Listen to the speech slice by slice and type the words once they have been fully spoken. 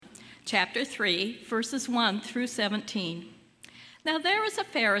chapter 3, verses 1 through 17. Now there was a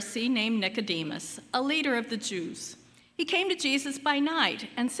Pharisee named Nicodemus, a leader of the Jews. He came to Jesus by night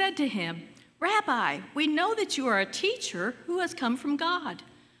and said to him, "Rabbi, we know that you are a teacher who has come from God.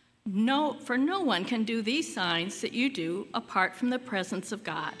 For no one can do these signs that you do apart from the presence of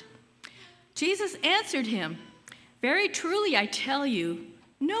God." Jesus answered him, "Very truly I tell you,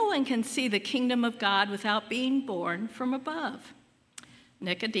 no one can see the kingdom of God without being born from above."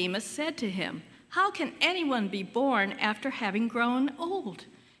 Nicodemus said to him, "How can anyone be born after having grown old?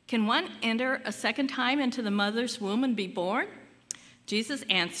 Can one enter a second time into the mother's womb and be born?" Jesus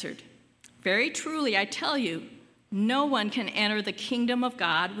answered, "Very truly I tell you, no one can enter the kingdom of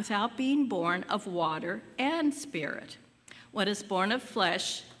God without being born of water and spirit. What is born of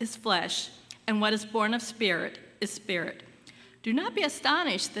flesh is flesh, and what is born of spirit is spirit. Do not be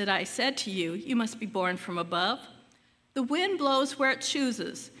astonished that I said to you, you must be born from above. The wind blows where it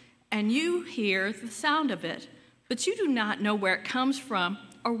chooses, and you hear the sound of it, but you do not know where it comes from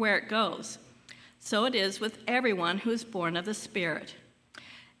or where it goes. So it is with everyone who is born of the Spirit."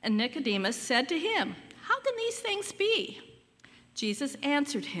 And Nicodemus said to him, "How can these things be?" Jesus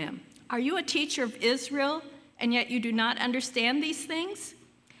answered him, "Are you a teacher of Israel, and yet you do not understand these things?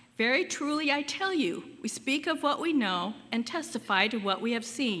 Very truly I tell you, we speak of what we know and testify to what we have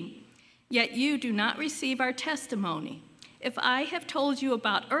seen, yet you do not receive our testimony. If I have told you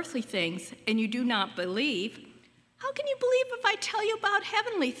about earthly things and you do not believe, how can you believe if I tell you about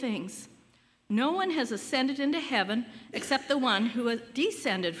heavenly things? No one has ascended into heaven except the one who has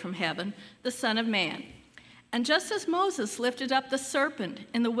descended from heaven, the Son of Man. And just as Moses lifted up the serpent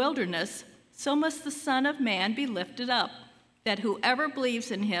in the wilderness, so must the Son of Man be lifted up, that whoever believes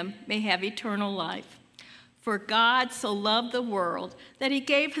in him may have eternal life. For God so loved the world that he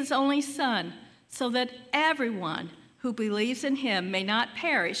gave his only Son, so that everyone who believes in him may not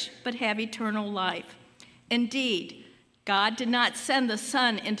perish but have eternal life. Indeed, God did not send the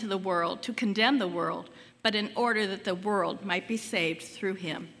Son into the world to condemn the world, but in order that the world might be saved through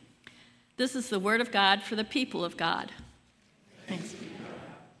him." This is the word of God for the people of God. Thanks.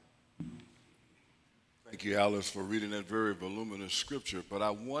 Thank you, Alice, for reading that very voluminous scripture. But I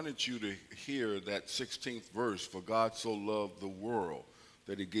wanted you to hear that 16th verse, "For God so loved the world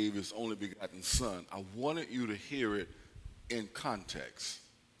that he gave his only begotten Son." I wanted you to hear it in context.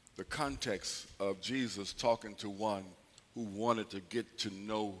 The context of Jesus talking to one who wanted to get to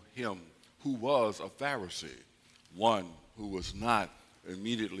know him, who was a Pharisee, one who was not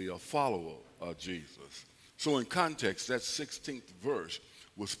immediately a follower of Jesus. So in context, that 16th verse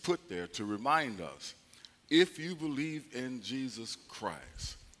was put there to remind us, if you believe in Jesus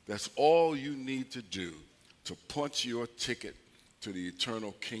Christ, that's all you need to do to punch your ticket to the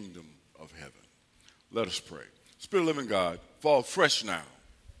eternal kingdom of heaven. Let us pray. Spirit of the living God, fall fresh now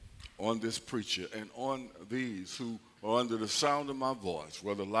on this preacher and on these who are under the sound of my voice,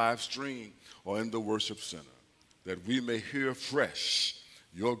 whether live stream or in the worship center, that we may hear fresh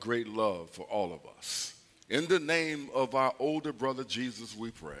your great love for all of us. In the name of our older brother Jesus,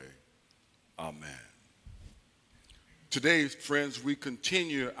 we pray. Amen. Today, friends, we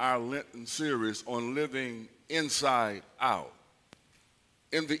continue our Lenten series on living inside out.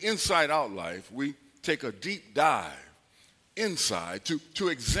 In the Inside Out life, we take a deep dive inside to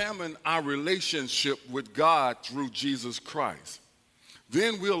examine our relationship with God through Jesus Christ.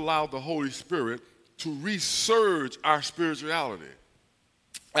 Then we allow the Holy Spirit to resurge our spirituality.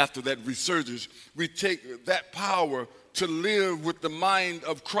 After that resurgence, we take that power to live with the mind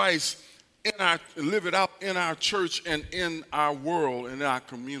of Christ live it out in our church and in our world, in our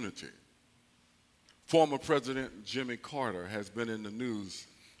community. Former President Jimmy Carter has been in the news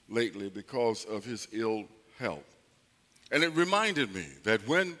lately because of his ill health. And it reminded me that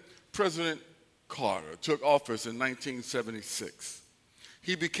when President Carter took office in 1976,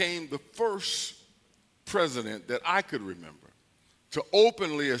 he became the first president that I could remember to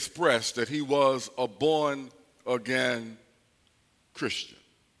openly express that he was a born-again Christian.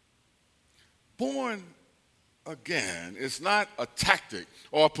 Born again is not a tactic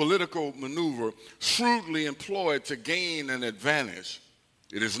or a political maneuver shrewdly employed to gain an advantage.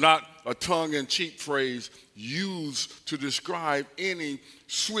 It is not a tongue-in-cheek phrase used to describe any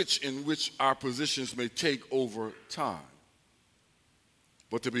switch in which our positions may take over time.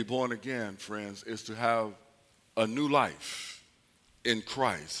 But to be born again, friends, is to have a new life in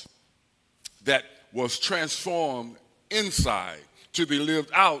Christ that was transformed inside to be lived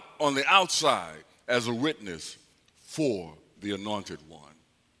out on the outside as a witness for the Anointed One.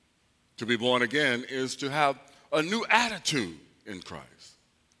 To be born again is to have a new attitude in Christ.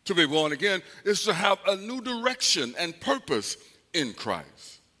 To be born again is to have a new direction and purpose in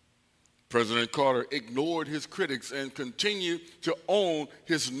Christ. President Carter ignored his critics and continued to own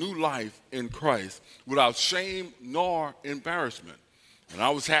his new life in Christ without shame nor embarrassment. And I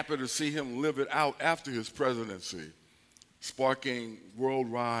was happy to see him live it out after his presidency, sparking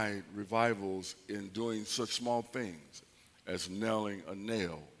worldwide revivals in doing such small things as nailing a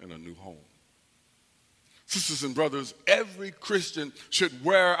nail in a new home. Sisters and brothers, every Christian should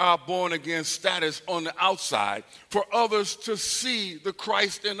wear our born-again status on the outside for others to see the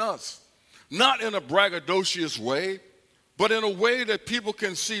Christ in us. Not in a braggadocious way, but in a way that people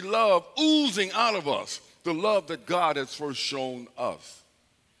can see love oozing out of us, the love that God has first shown us.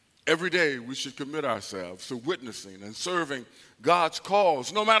 Every day we should commit ourselves to witnessing and serving God's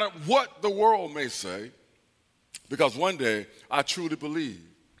cause, no matter what the world may say, because one day I truly believe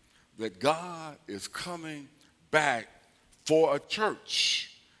that God is coming back for a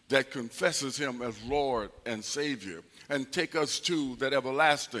church that confesses him as Lord and Savior and take us to that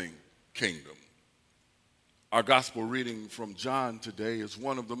everlasting kingdom. Our gospel reading from John today is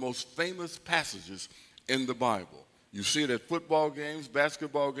one of the most famous passages in the Bible. You see it at football games,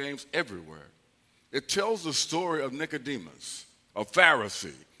 basketball games, everywhere. It tells the story of Nicodemus, a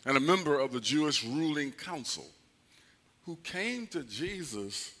Pharisee and a member of the Jewish ruling council, who came to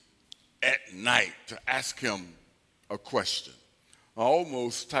Jesus at night to ask him a question. I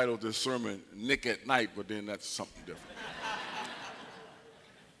almost titled this sermon, Nick at Night, but then that's something different.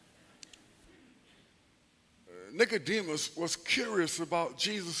 Nicodemus was curious about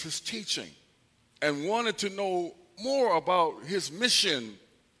Jesus' teaching and wanted to know more about his mission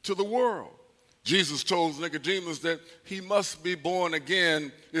to the world. Jesus told Nicodemus that he must be born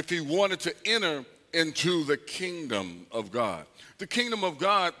again if he wanted to enter into the kingdom of God. The kingdom of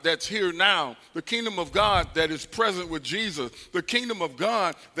God that's here now, the kingdom of God that is present with Jesus, the kingdom of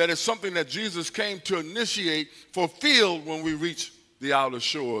God that is something that Jesus came to initiate, fulfilled when we reach the outer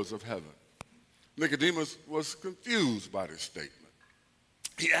shores of heaven. Nicodemus was confused by this statement.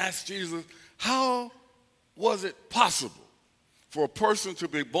 He asked Jesus, how was it possible for a person to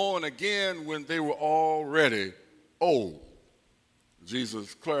be born again when they were already old?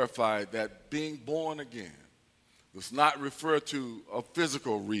 Jesus clarified that being born again does not refer to a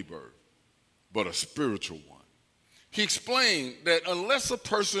physical rebirth, but a spiritual one. He explained that unless a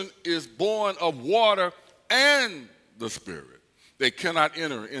person is born of water and the Spirit, they cannot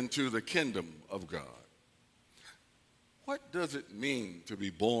enter into the kingdom of God. What does it mean to be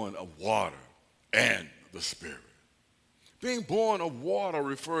born of water and the Spirit? Being born of water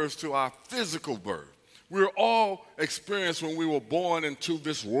refers to our physical birth. We're all experienced when we were born into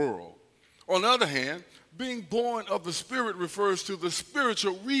this world. On the other hand, being born of the Spirit refers to the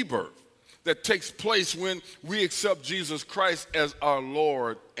spiritual rebirth that takes place when we accept Jesus Christ as our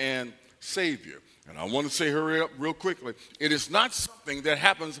Lord and Savior. And I want to say, hurry up real quickly. It is not something that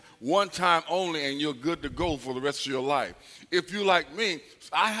happens one time only and you're good to go for the rest of your life. If you like me,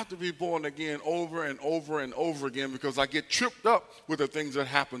 I have to be born again over and over and over again because I get tripped up with the things that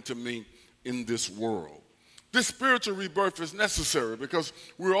happen to me in this world. This spiritual rebirth is necessary because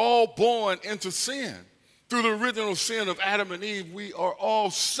we're all born into sin. Through the original sin of Adam and Eve, we are all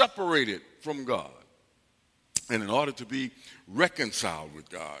separated from God. And in order to be reconciled with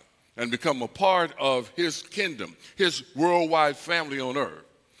God and become a part of his kingdom, his worldwide family on earth,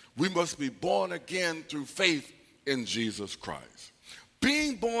 we must be born again through faith in Jesus Christ.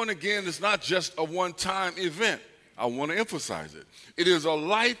 Being born again is not just a one-time event. I want to emphasize it. It is a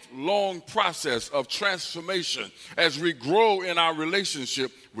lifelong process of transformation as we grow in our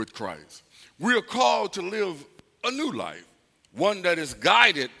relationship with Christ. We are called to live a new life, one that is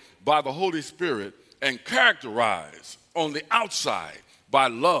guided by the Holy Spirit and characterized on the outside by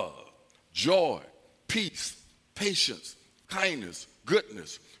love, joy, peace, patience, kindness,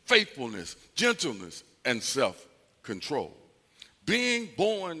 goodness, faithfulness, gentleness, and self-control. Being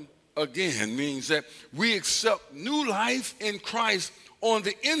born again means that we accept new life in Christ on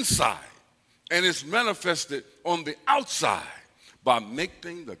the inside, and it's manifested on the outside by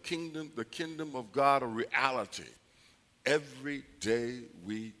making the kingdom of God a reality every day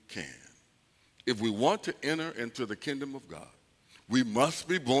we can. If we want to enter into the kingdom of God, we must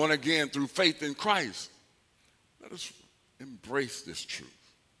be born again through faith in Christ. Let us embrace this truth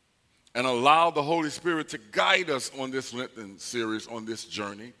and allow the Holy Spirit to guide us on this Lenten series, on this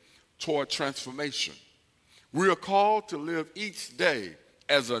journey toward transformation. We are called to live each day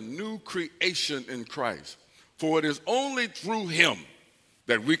as a new creation in Christ, for it is only through him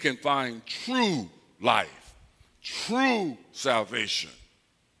that we can find true life, true salvation,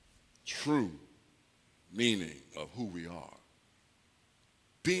 true meaning of who we are.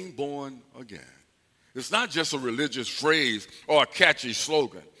 Being born again. It's not just a religious phrase or a catchy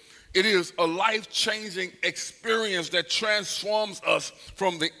slogan. It is a life-changing experience that transforms us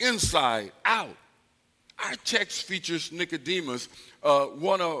from the inside out. Our text features Nicodemus,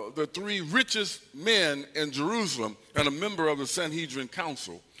 one of the three richest men in Jerusalem and a member of the Sanhedrin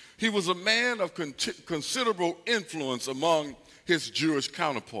Council. He was a man of considerable influence among his Jewish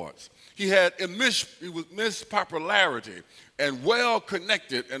counterparts. He had immense popularity and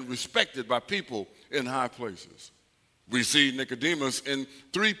well-connected and respected by people in high places. We see Nicodemus in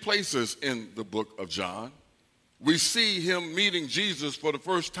three places in the book of John. We see him meeting Jesus for the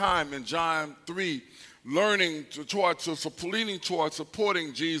first time in John 3, leading towards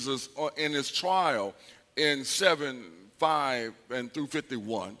supporting Jesus in his trial in 7:5 and through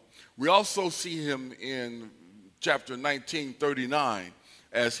 51. We also see him in chapter 19:39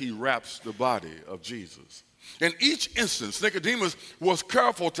 as he wraps the body of Jesus. In each instance, Nicodemus was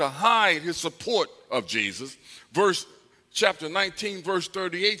careful to hide his support of Jesus. Chapter 19, verse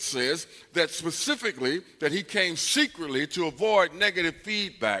 38 says that specifically that he came secretly to avoid negative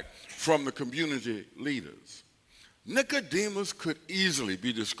feedback from the community leaders. Nicodemus could easily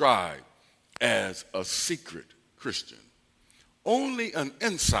be described as a secret Christian, only an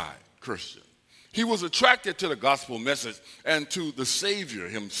inside Christian. He was attracted to the gospel message and to the Savior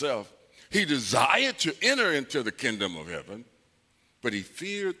himself. He desired to enter into the kingdom of heaven, but he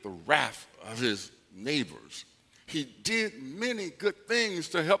feared the wrath of his neighbors. He did many good things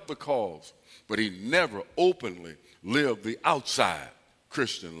to help the cause, but he never openly lived the outside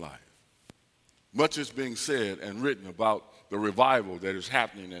Christian life. Much is being said and written about the revival that is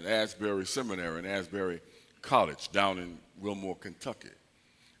happening at Asbury Seminary and Asbury College down in Wilmore, Kentucky.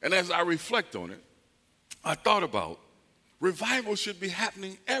 And as I reflect on it, I thought about revival should be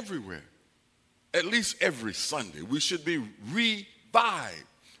happening everywhere, at least every Sunday. We should be revived,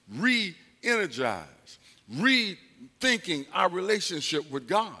 re-energized, rethinking our relationship with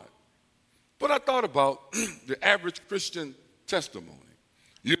God. But I thought about the average Christian testimony.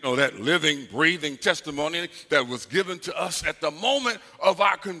 You know, that living, breathing testimony that was given to us at the moment of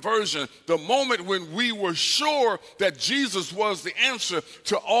our conversion, the moment when we were sure that Jesus was the answer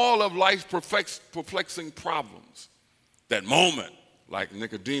to all of life's perplexing problems. That moment, like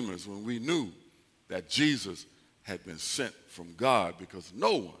Nicodemus, when we knew that Jesus had been sent from God, because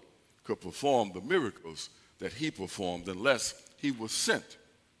no one could perform the miracles that he performed unless he was sent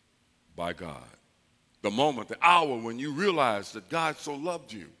by God. The moment, the hour when you realize that God so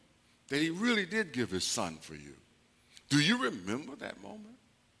loved you, that he really did give his son for you. Do you remember that moment?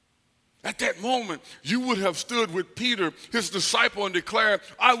 At that moment, you would have stood with Peter, his disciple, and declared,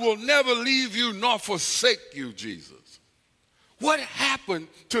 "I will never leave you nor forsake you, Jesus." What happened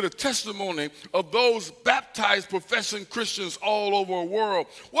to the testimony of those baptized professing Christians all over the world?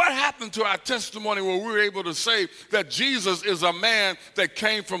 What happened to our testimony where we were able to say that Jesus is a man that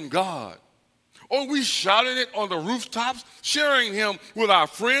came from God? Are we shouting it on the rooftops, sharing him with our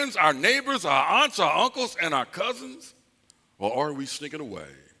friends, our neighbors, our aunts, our uncles, and our cousins? Or are we sneaking away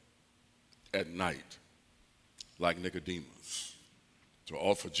at night like Nicodemus to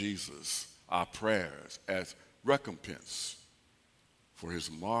offer Jesus our prayers as recompense for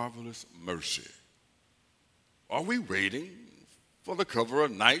his marvelous mercy? Are we waiting for the cover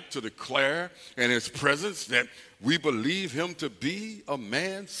of night to declare in his presence that we believe him to be a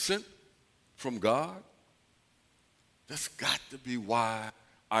man sent from God? That's got to be why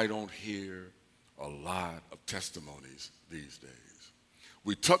I don't hear a lot of testimonies these days.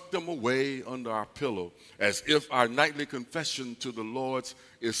 We tuck them away under our pillow as if our nightly confession to the Lord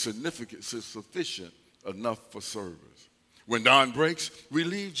is sufficient enough for service. When dawn breaks, we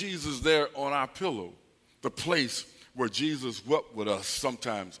leave Jesus there on our pillow, the place where Jesus wept with us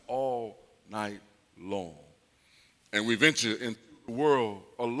sometimes all night long. And we venture into the world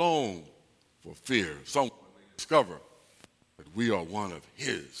alone for fear someone may discover that we are one of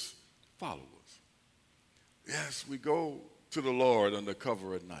his followers. Yes, we go to the Lord under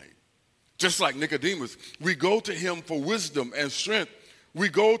cover at night. Just like Nicodemus, we go to him for wisdom and strength. We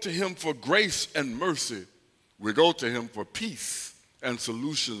go to him for grace and mercy. We go to him for peace and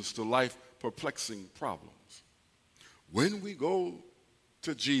solutions to life perplexing problems. When we go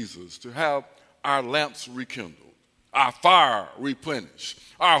to Jesus to have our lamps rekindled, our fire replenished,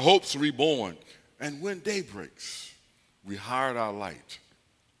 our hopes reborn, and when day breaks, we hide our light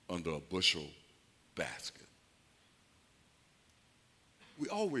under a bushel basket. We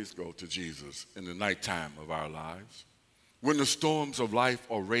always go to Jesus in the nighttime of our lives, when the storms of life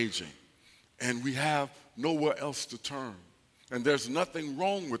are raging and we have nowhere else to turn. And there's nothing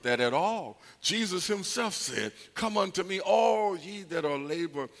wrong with that at all. Jesus himself said, "Come unto me, all ye that are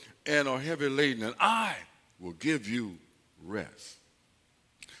labor and are heavy laden, and I will give you rest."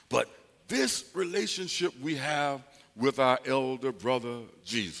 But this relationship we have with our elder brother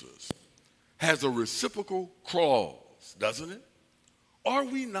Jesus has a reciprocal clause, doesn't it? Are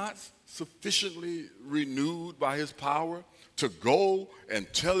we not sufficiently renewed by his power to go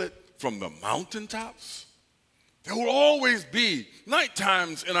and tell it from the mountaintops? There will always be night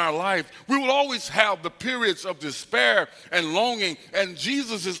times in our life. We will always have the periods of despair and longing, and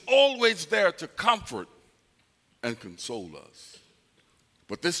Jesus is always there to comfort and console us.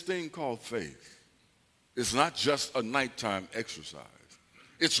 But this thing called faith is not just a nighttime exercise.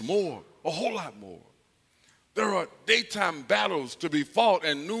 It's more, a whole lot more. There are daytime battles to be fought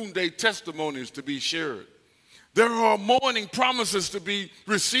and noonday testimonies to be shared. There are morning promises to be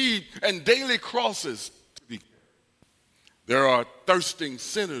received and daily crosses to be carried. There are thirsting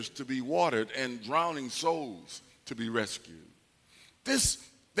sinners to be watered and drowning souls to be rescued. This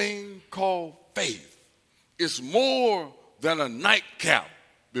thing called faith is more than a nightcap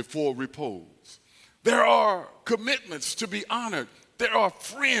before repose. There are commitments to be honored. There are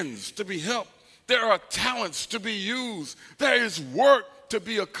friends to be helped. There are talents to be used. There is work to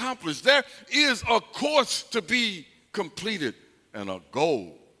be accomplished. There is a course to be completed and a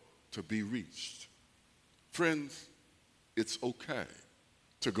goal to be reached. Friends, it's okay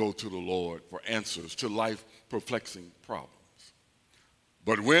to go to the Lord for answers to life-perplexing problems.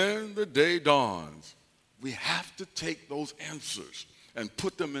 But when the day dawns, we have to take those answers and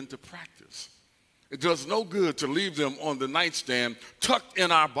put them into practice. It does no good to leave them on the nightstand tucked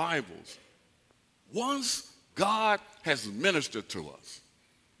in our Bibles. Once God has ministered to us,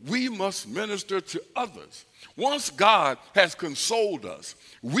 we must minister to others. Once God has consoled us,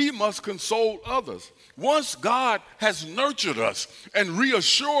 we must console others. Once God has nurtured us and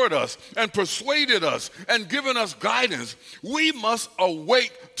reassured us and persuaded us and given us guidance, we must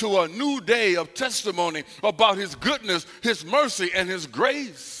awake to a new day of testimony about his goodness, his mercy, and his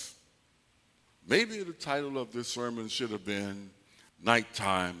grace. Maybe the title of this sermon should have been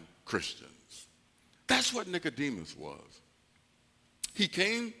Nighttime Christians. That's what Nicodemus was. He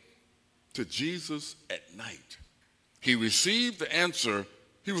came to Jesus at night. He received the answer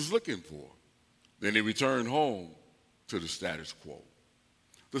he was looking for. Then he returned home to the status quo.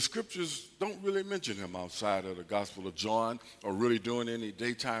 The scriptures don't really mention him outside of the Gospel of John or really doing any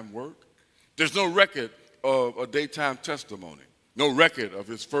daytime work. There's no record of a daytime testimony, no record of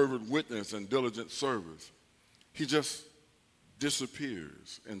his fervent witness and diligent service. He just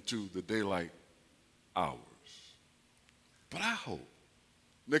disappears into the daylight hours. But I hope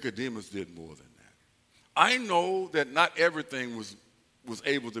Nicodemus did more than that. I know that not everything was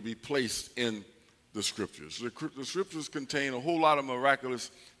able to be placed in the scriptures. The scriptures contain a whole lot of miraculous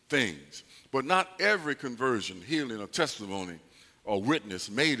things, but not every conversion, healing, or testimony or witness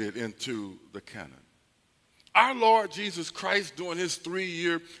made it into the canon. Our Lord Jesus Christ, during his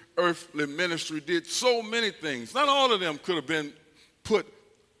 3-year earthly ministry, did so many things. Not all of them could have been put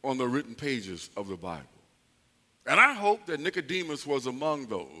on the written pages of the Bible. And I hope that Nicodemus was among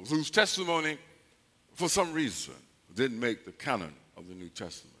those whose testimony, for some reason, didn't make the canon of the New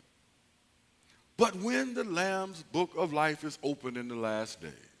Testament. But when the Lamb's book of life is opened in the last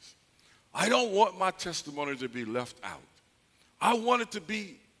days, I don't want my testimony to be left out. I want it to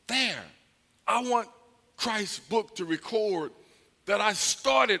be there. I want Christ's book to record that I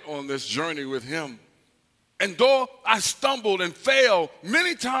started on this journey with him. And though I stumbled and failed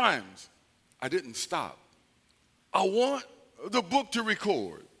many times, I didn't stop. I want the book to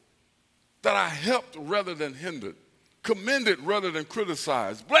record that I helped rather than hindered, commended rather than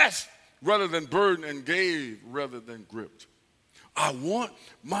criticized, blessed rather than burdened, and gave rather than gripped. I want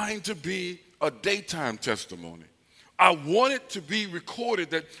mine to be a daytime testimony. I want it to be recorded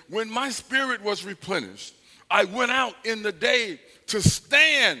that when my spirit was replenished, I went out in the day to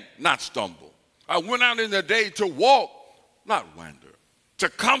stand, not stumble. I went out in the day to walk, not wander, to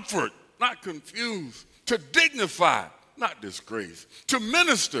comfort, not confuse, to dignify, not disgrace, to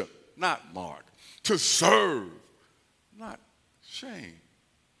minister, not mark, to serve, not shame.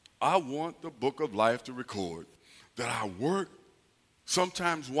 I want the book of life to record that I worked,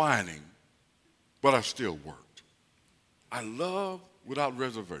 sometimes whining, but I still worked. I loved without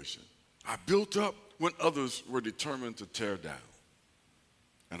reservation. I built up when others were determined to tear down.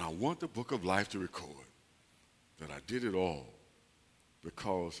 And I want the book of life to record that I did it all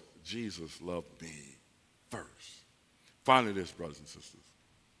because Jesus loved me first. Finally, this, brothers and sisters.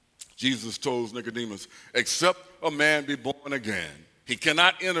 Jesus told Nicodemus, except a man be born again, he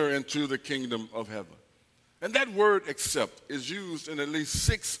cannot enter into the kingdom of heaven. And that word except is used in at least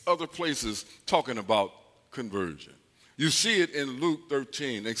 6 other places talking about conversion. You see it in Luke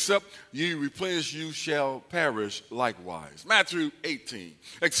 13. Except ye replenish, you shall perish likewise. Matthew 18.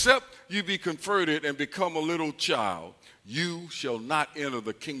 Except you be converted and become a little child, you shall not enter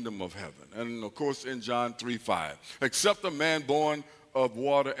the kingdom of heaven. And of course in John 3:5. Except a man born of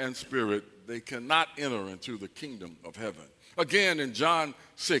water and spirit, they cannot enter into the kingdom of heaven. Again in John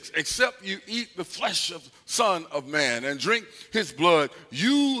 6, except you eat the flesh of the Son of Man and drink his blood,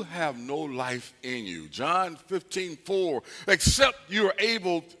 you have no life in you. John 15:4, except you are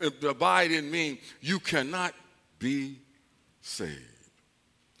able to abide in me, you cannot be saved.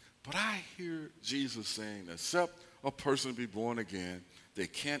 But I hear Jesus saying, except a person be born again, they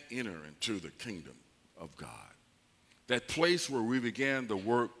can't enter into the kingdom of God. That place where we began the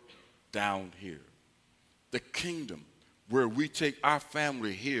work down here. The kingdom where we take our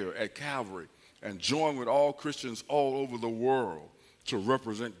family here at Calvary and join with all Christians all over the world to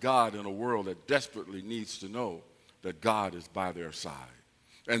represent God in a world that desperately needs to know that God is by their side.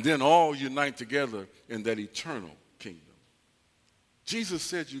 And then all unite together in that eternal kingdom. Jesus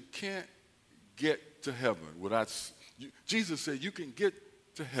said you can't get to heaven without, Jesus said you can get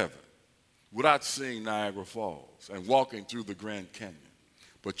to heaven without seeing Niagara Falls and walking through the Grand Canyon.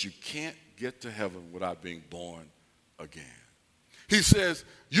 But you can't get to heaven without being born again. He says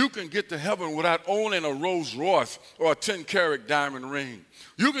you can get to heaven without owning a Rolls Royce or a 10-carat diamond ring.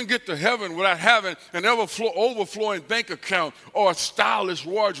 You can get to heaven without having an overflowing bank account or a stylish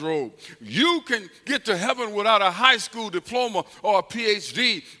wardrobe. You can get to heaven without a high school diploma or a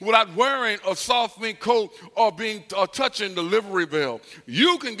PhD, without wearing a soft mink coat or touching the livery bell.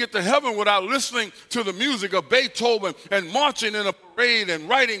 You can get to heaven without listening to the music of Beethoven and marching in a parade and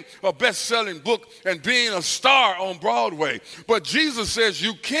writing a best-selling book and being a star on Broadway. But Jesus says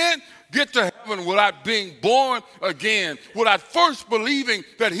you can't get to heaven without being born again, without first believing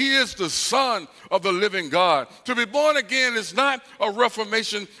that he is the Son of the living God. To be born again is not a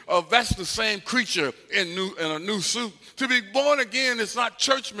reformation of that's the same creature in a new suit. To be born again is not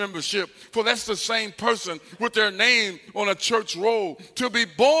church membership, for that's the same person with their name on a church roll. To be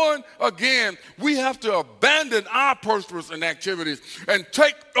born again, we have to abandon our purpose and activities and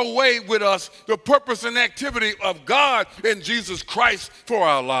take away with us the purpose and activity of God in Jesus Christ for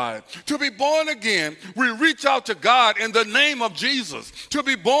our lives. To be born again, we reach out to God in the name of Jesus. To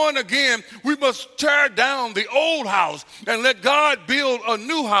be born again, we must tear down the old house and let God build a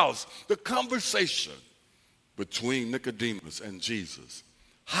new house. The conversation between Nicodemus and Jesus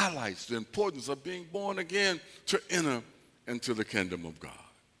highlights the importance of being born again to enter into the kingdom of God.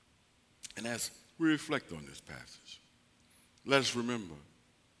 And as we reflect on this passage, let us remember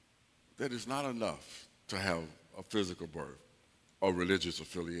that it's not enough to have a physical birth or religious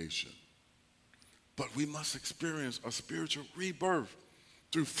affiliation, but we must experience a spiritual rebirth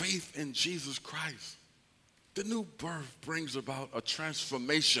through faith in Jesus Christ. The new birth brings about a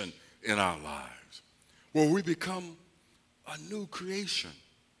transformation in our lives, where we become a new creation,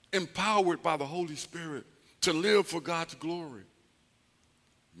 empowered by the Holy Spirit to live for God's glory.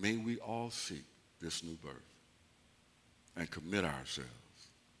 May we all seek this new birth and commit ourselves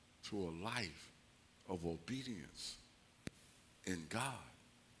to a life of obedience in God.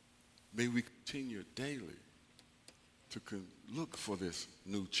 May we continue daily to look for this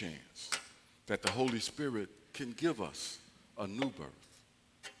new chance that the Holy Spirit can give us a new birth.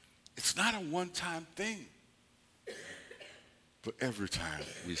 It's not a one-time thing, but every time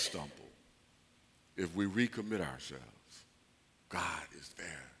we stumble, if we recommit ourselves, God is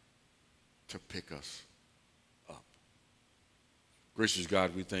there to pick us up. Gracious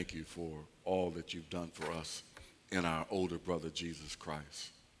God, we thank you for all that you've done for us in our older brother, Jesus Christ,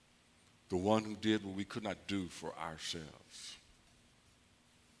 the one who did what we could not do for ourselves,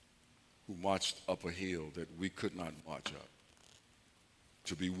 who marched up a hill that we could not march up,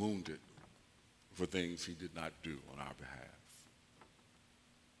 to be wounded for things he did not do on our behalf.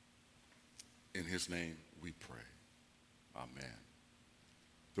 In his name we pray. Amen.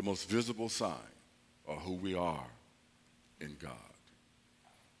 The most visible sign of who we are in God,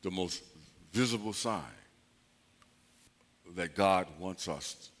 the most visible sign that God wants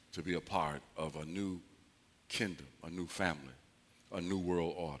us to be a part of a new kingdom, a new family, a new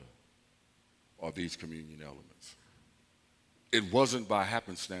world order, are these communion elements. It wasn't by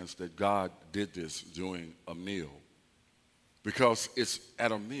happenstance that God did this during a meal, because it's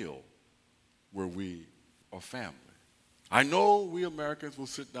at a meal where we are family. I know we Americans will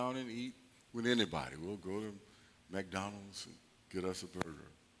sit down and eat with anybody. We'll go to McDonald's and get us a burger.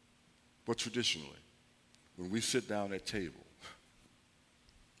 But traditionally, when we sit down at table,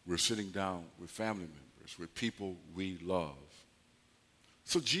 we're sitting down with family members, with people we love.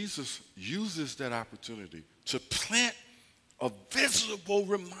 So Jesus uses that opportunity to plant a visible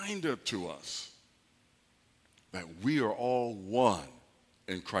reminder to us that we are all one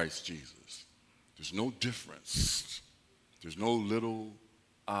in Christ Jesus. There's no difference. There's no little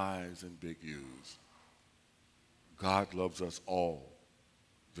I's and big U's. God loves us all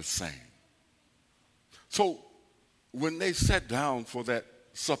the same. So when they sat down for that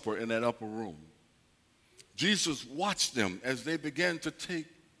supper in that upper room, Jesus watched them as they began to take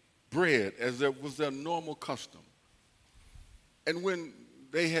bread as there was their normal custom. And when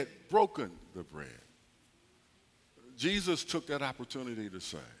they had broken the bread, Jesus took that opportunity to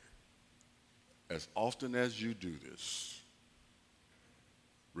say, as often as you do this,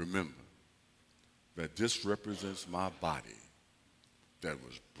 remember that this represents my body that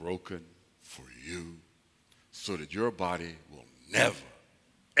was broken for you, so that your body will never,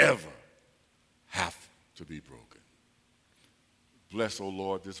 ever have to be broken. Bless, O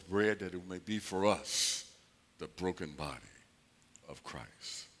Lord, this bread that it may be for us the broken body of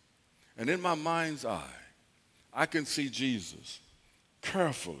Christ. And in my mind's eye, I can see Jesus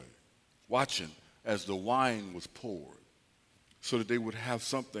carefully watching as the wine was poured so that they would have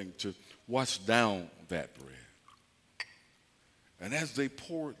something to wash down that bread. And as they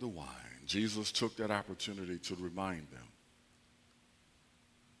poured the wine, Jesus took that opportunity to remind them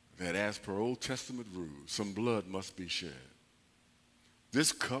that as per Old Testament rules, some blood must be shed.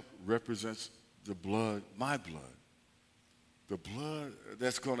 This cup represents the blood, my blood, the blood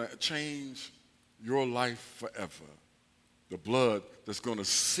that's going to change your life forever, the blood that's going to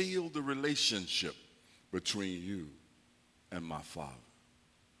seal the relationship between you and my Father.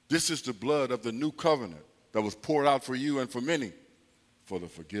 This is the blood of the new covenant that was poured out for you and for many for the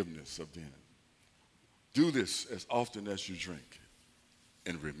forgiveness of them. Do this as often as you drink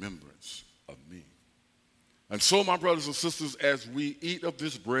in remembrance of me. And so, my brothers and sisters, as we eat of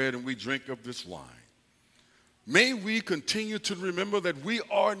this bread and we drink of this wine, may we continue to remember that we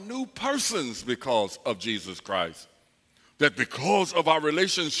are new persons because of Jesus Christ. That because of our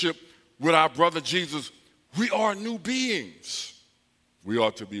relationship with our brother Jesus, we are new beings. We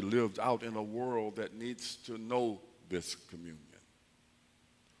are to be lived out in a world that needs to know this communion.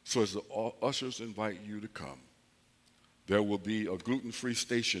 So as the ushers invite you to come, there will be a gluten-free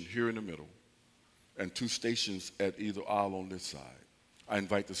station here in the middle and 2 stations at either aisle on this side. I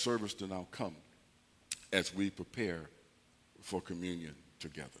invite the service to now come as we prepare for communion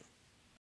together.